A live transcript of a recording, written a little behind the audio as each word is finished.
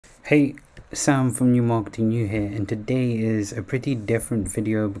Hey, Sam from New Marketing New here, and today is a pretty different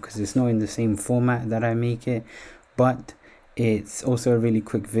video because it's not in the same format that I make it, but it's also a really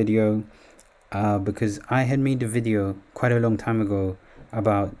quick video because I had made a video quite a long time ago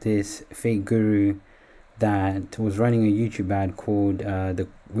about this fake guru that was running a YouTube ad called the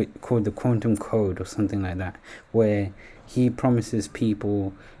Quantum Code or something like that, where he promises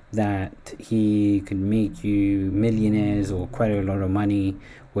people that he could make you millionaires or quite a lot of money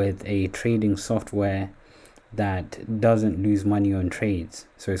with a trading software that doesn't lose money on trades.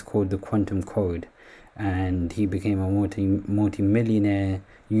 So it's called the Quantum Code, and he became a multi-millionaire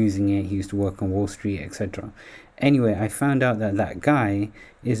using it. He used to work on Wall Street, etc. Anyway, I found out that that guy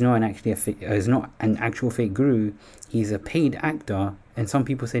is not an actual fake guru. He's a paid actor, and some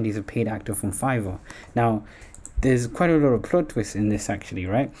people said he's a paid actor from Fiverr. Now, there's quite a lot of plot twists in this actually,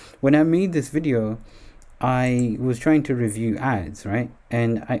 right? When I made this video, I was trying to review ads, right?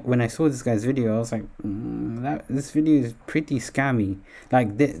 And when I saw this guy's video, I was like, this video is pretty scammy.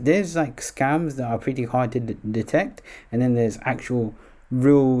 Like there's like scams that are pretty hard to detect, and then there's actual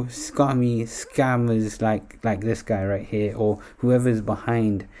real scummy scammers like this guy right here, or whoever's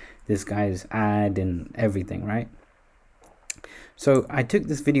behind this guy's ad and everything, right? So I took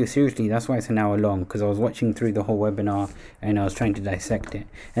this video seriously. That's why it's an hour long, because I was watching through the whole webinar and I was trying to dissect it.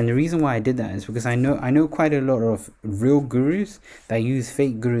 And the reason why I did that is because I know quite a lot of real gurus that use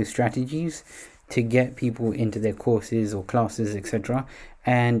fake guru strategies to get people into their courses or classes, etc.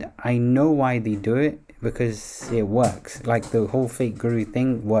 And I know why they do it, because it works. Like the whole fake guru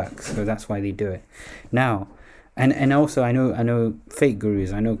thing works, so that's why they do it. Now, and also I know fake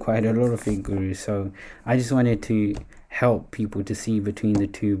gurus. I know quite a lot of fake gurus. So I just wanted to help people to see between the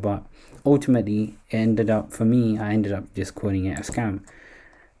two, but ultimately it ended up, for me, I ended up just calling it a scam,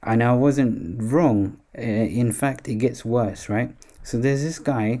 and I wasn't wrong. In fact, it gets worse, right? So there's this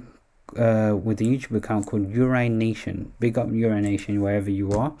guy with a YouTube account called Urine Nation. Big up Urine Nation wherever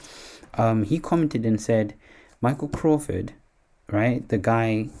you are. He commented and said Michael Crawford, right, the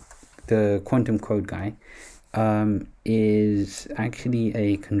guy, the Quantum Code guy, is actually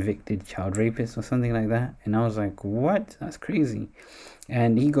a convicted child rapist or something like that. And I was like, what? That's crazy.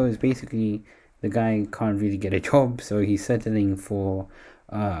 And he goes, basically the guy can't really get a job, so he's settling for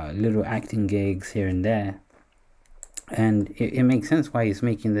little acting gigs here and there. And it makes sense why he's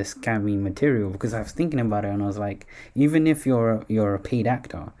making this scammy material, because I was thinking about it and I was like, even if you're a paid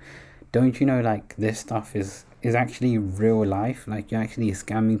actor, don't you know, like, this stuff is actually real life, like you're actually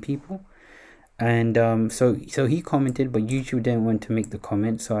scamming people. And so he commented, but YouTube didn't want to make the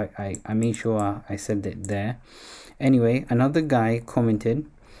comment, so I made sure I said it there. Anyway, another guy commented,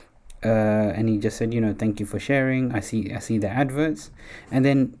 and he just said, you know, thank you for sharing. I see the adverts. And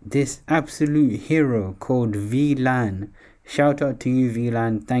then this absolute hero called Laan, shout out to you,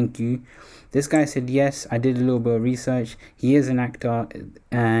 Laan, thank you. This guy said, yes, I did a little bit of research. He is an actor,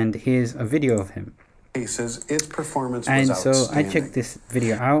 and here's a video of him. He says its performance was and so outstanding. I checked this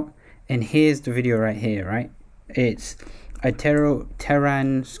video out. And here's the video right here, right? It's a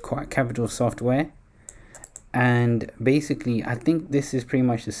Terran's capital software. And basically, I think this is pretty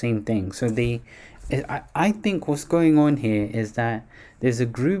much the same thing. So I think what's going on here is that there's a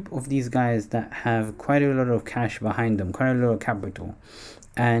group of these guys that have quite a lot of cash behind them, quite a lot of capital.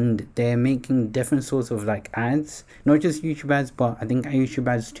 And they're making different sorts of like ads, not just YouTube ads, but I think YouTube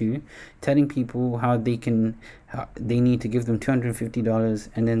ads too, telling people how they need to give them $250,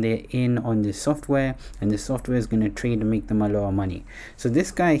 and then they're in on this software, and the software is going to trade and make them a lot of money. So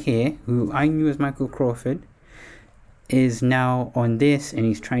this guy here, who I knew as Michael Crawford, is now on this, and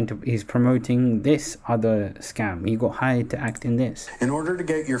he's promoting this other scam. He got hired to act in this. In order to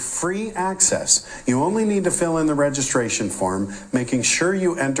get your free access, you only need to fill in the registration form, making sure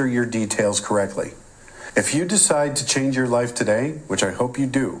you enter your details correctly. If you decide to change your life today, which I hope you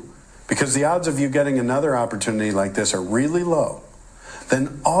do, because the odds of you getting another opportunity like this are really low,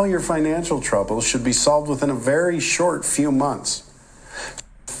 then all your financial troubles should be solved within a very short few months.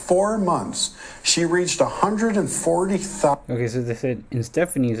 4 months, she reached 140,000. Okay, so they said in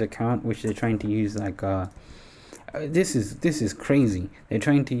Stephanie's account, which they're trying to use like this is crazy. They're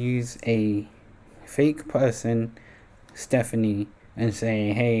trying to use a fake person, Stephanie, and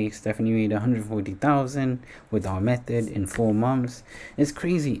say, hey, Stephanie made 140,000 with our method in 4 months. It's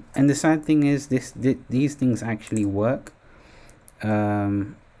crazy. And the sad thing is these things actually work.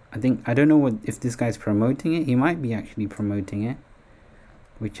 I don't know if this guy's promoting it. He might be actually promoting it,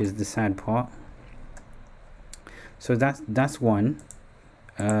 which is the sad part. So that's one.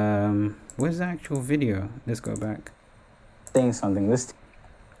 Where's the actual video? Let's go back. Saying something.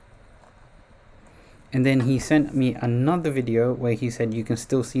 And then he sent me another video where he said you can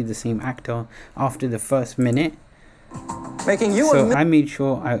still see the same actor after the first minute. Making you so I made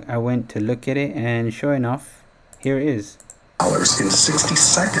sure I went to look at it, and sure enough, here it is. In 60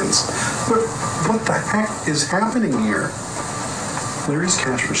 seconds. But what the heck is happening here? Larry's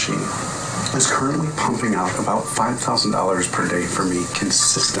cash machine is currently pumping out about $5,000 per day for me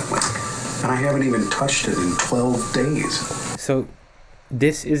consistently. And I haven't even touched it in 12 days. So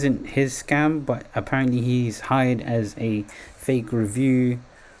this isn't his scam, but apparently he's hired as a fake review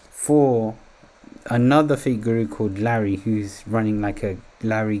for another fake guru called Larry, who's running like a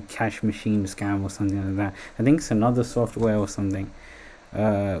Larry cash machine scam or something like that. I think it's another software or something.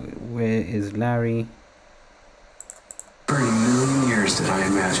 Where is Larry? For a million years did I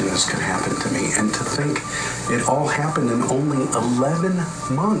imagine this could happen to me, and to think it all happened in only 11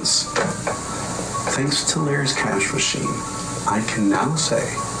 months. Thanks to Larry's cash machine, I can now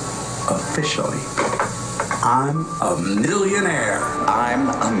say, officially, I'm a millionaire. I'm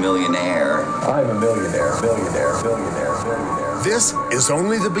a millionaire. I'm a millionaire. This is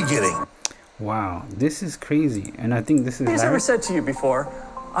only the beginning. Wow, this is crazy. And I think this is Larry. Ever said to you before,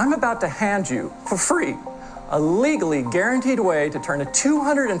 I'm about to hand you, for free, a legally guaranteed way to turn a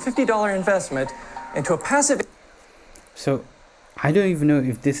 $250 investment into a passive... So, I don't even know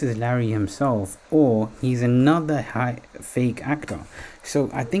if this is Larry himself or he's another fake actor. So,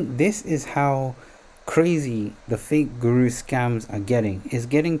 I think this is how crazy the fake guru scams are getting. It's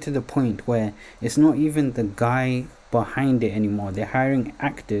getting to the point where it's not even the guy behind it anymore. They're hiring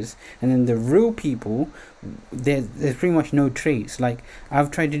actors, and then the real people, there's pretty much no trace. Like,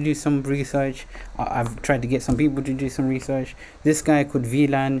 I've tried to do some research, I've tried to get some people to do some research. This guy called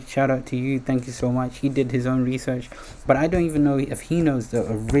Laan, shout out to you, thank you so much, he did his own research, but I don't even know if he knows the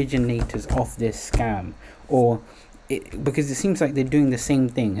originators of this scam, or because it seems like they're doing the same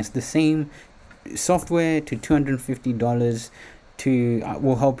thing. It's the same software to $250 to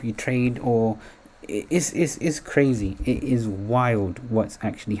will help you trade, or it's crazy. It is wild what's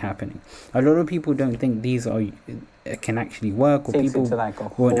actually happening. A lot of people don't think these are can actually work, or people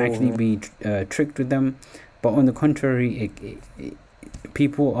won't actually be tricked with them, but on the contrary,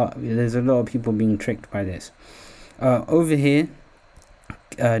 there's a lot of people being tricked by this. Over here,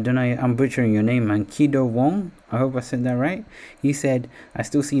 I'm butchering your name, man. Kido Wong, I hope I said that right. He said, I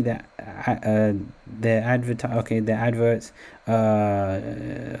still see that their adverts.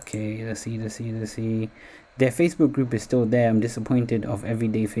 Okay, let's see. Their Facebook group is still there. I'm disappointed of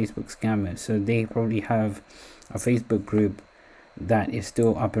everyday Facebook scammers. So they probably have a Facebook group that is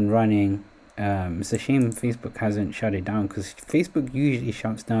still up and running. It's a shame Facebook hasn't shut it down, because Facebook usually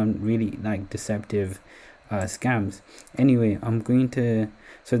shuts down really like deceptive scams. Anyway, I'm going to,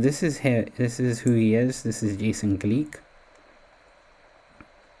 so this is who he is. This is Jason Gleek,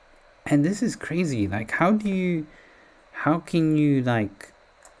 and this is crazy. Like, how can you like,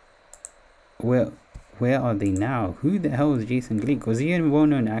 where are they now? Who the hell is Jason Gleek? Was he a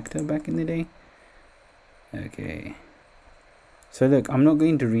well-known actor back in the day? Okay, so look, I'm not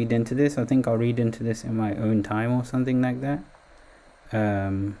going to read into this. I think I'll read into this in my own time or something like that.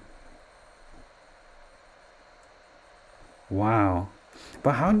 Wow,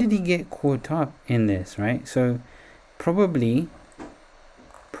 but how did he get caught up in this, right? So probably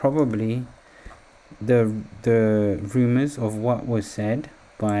the rumors of what was said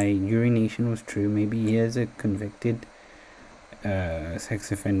by Urination was true. Maybe he is a convicted sex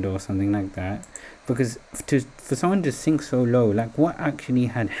offender or something like that, because for someone to sink so low, like, what actually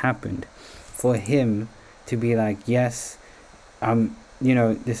had happened for him to be like, yes, you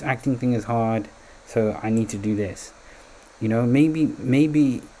know, this acting thing is hard, so I need to do this. You know,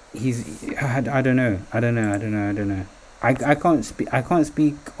 maybe he's, I don't know. I can't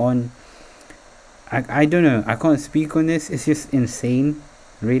speak on, I don't know. I can't speak on this. It's just insane,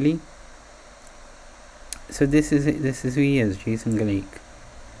 really. So this is who he is, Jason Gleek.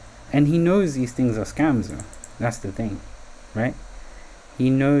 And he knows these things are scams, though. That's the thing, right? He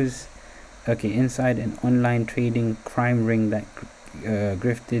knows, okay, inside an online trading crime ring that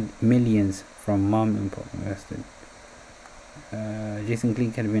grifted millions from mom and pop invested. Jason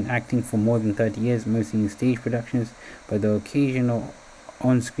Gleek had been acting for more than 30 years, mostly in stage productions, but the occasional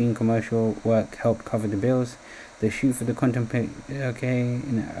on-screen commercial work helped cover the bills. The shoot for the content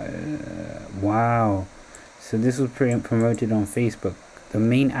wow. So this was promoted on Facebook. The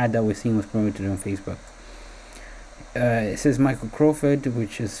main ad that we're seeing was promoted on Facebook. It says Michael Crawford,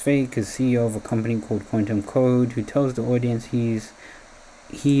 which is fake, is CEO of a company called Quantum Code, who tells the audience he's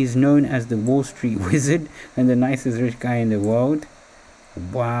known as the Wall Street Wizard and the nicest rich guy in the world.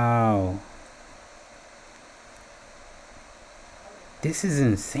 Wow. This is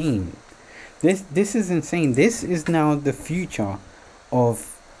insane. This is insane. This is now the future of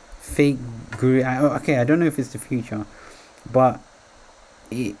fake guru. Okay, I don't know if it's the future, but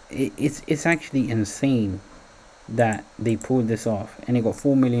it's actually insane that they pulled this off, and it got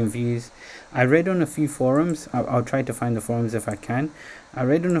 4 million views. I read on a few forums, I'll try to find the forums if I can. I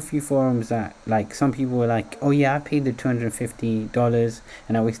read on a few forums that like some people were like, oh yeah, I paid the $250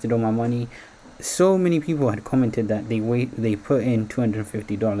 and I wasted all my money. So many people had commented that they put in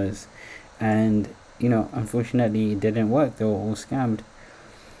 $250, and you know, unfortunately it didn't work. They were all scammed.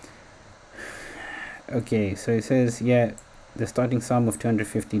 Okay, so it says, yeah, the starting sum of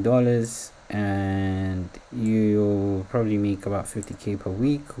 $250, and you'll probably make about 50k per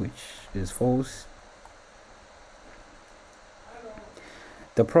week, which is false.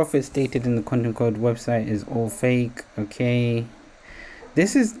 The profit stated in the content code website is all fake. Okay,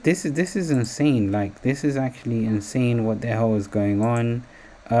 this is insane. Like, this is actually insane. What the hell is going on?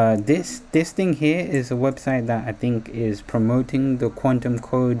 This thing here is a website that I think is promoting the quantum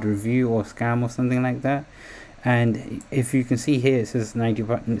code review or scam or something like that. And if you can see here, it says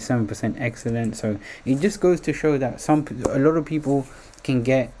 97% excellent. So it just goes to show that a lot of people can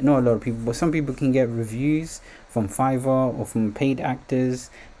get, not a lot of people, but some people can get reviews from Fiverr or from paid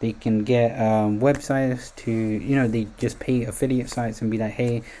actors. They can get websites to, you know, they just pay affiliate sites and be like,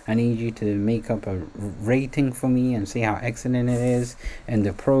 hey, I need you to make up a rating for me and say how excellent it is and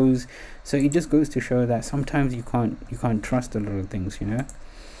the pros. So it just goes to show that sometimes you can't trust a lot of things, you know.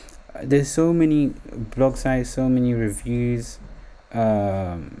 There's so many blog sites, so many reviews.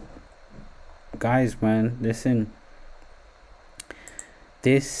 Guys, man, listen,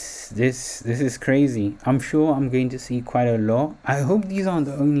 this is crazy. I'm sure I'm going to see quite a lot. I hope these aren't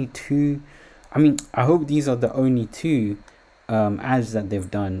the only two. I mean, I hope these are the only two ads that they've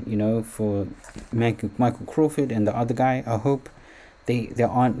done, you know, for Michael Crawford and the other guy. I hope they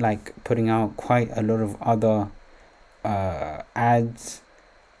aren't like putting out quite a lot of other ads,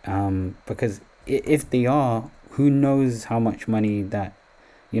 because if they are, who knows how much money that,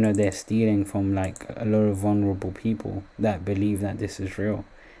 you know, they're stealing from like a lot of vulnerable people that believe that this is real.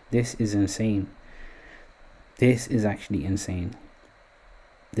 This is insane. This is actually insane.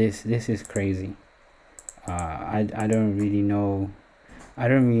 This is crazy. I don't really know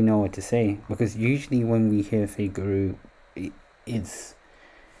what to say, because usually when we hear fake guru, it's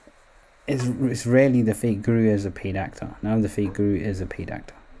rarely the fake guru as a paid actor. Now the fake guru is a paid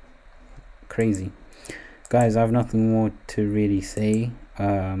actor. Crazy. Guys, I have nothing more to really say.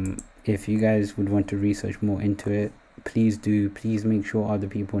 If you guys would want to research more into it, please do. Please make sure other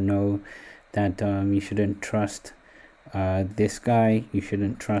people know that you shouldn't trust this guy. You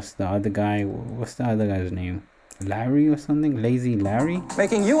shouldn't trust the other guy. What's the other guy's name? Larry or something? Lazy Larry?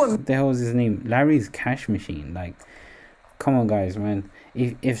 Making you a... What the hell is his name? Larry's Cash Machine. Like, come on, guys, man.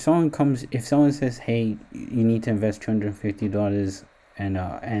 If someone says, hey, you need to invest $250 and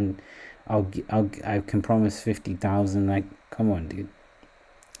I can promise 50,000, like, come on, dude.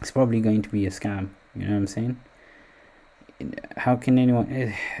 It's probably going to be a scam. You know what I'm saying? How can anyone?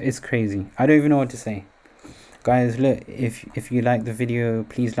 It's crazy. I don't even know what to say. Guys, look, if you like the video,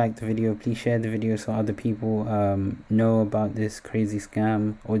 please like the video. Please share the video so other people know about this crazy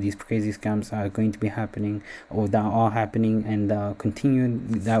scam, or these crazy scams that are going to be happening, or that are happening, and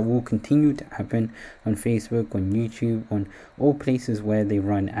that will continue to happen on Facebook, on YouTube, on all places where they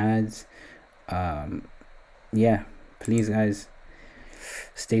run ads. Yeah, please, guys,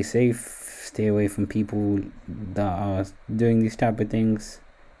 stay safe, stay away from people that are doing these type of things,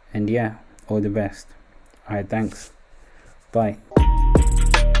 and yeah, all the best. All right, thanks, bye.